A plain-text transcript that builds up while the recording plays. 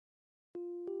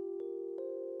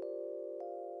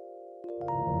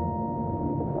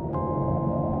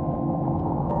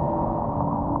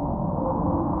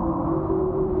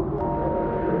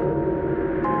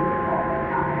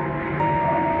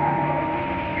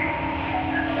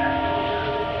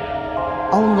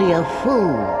Only a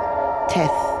fool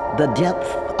tests the depth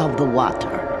of the water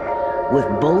with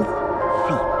both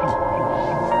feet.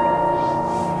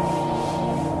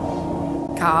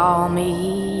 Call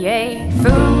me a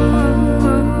fool.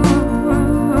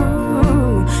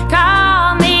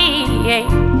 Call me a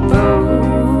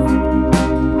fool.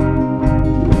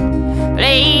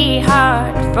 Play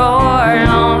hard for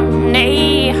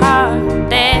a heart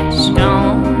that's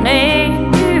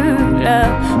gonna do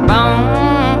love bone.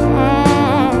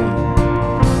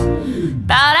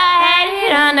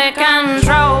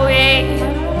 Control, yeah.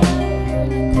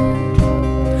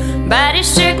 But it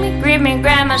shook me, gripped me,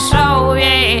 grabbed my soul,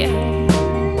 yeah.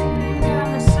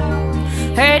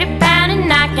 Heard it pounding,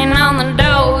 knocking on the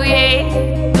door, yeah.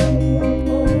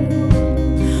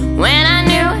 When I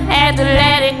knew I had to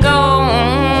let it go.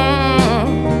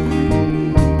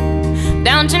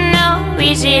 Don't you know,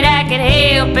 we said I could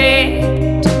help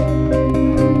it.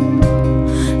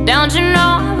 Don't you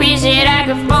know, we said I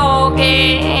could forget.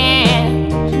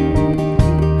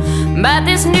 But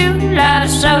this new love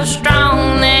is so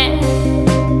strong that,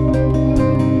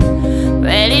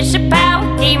 well, it's the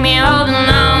power keep me holding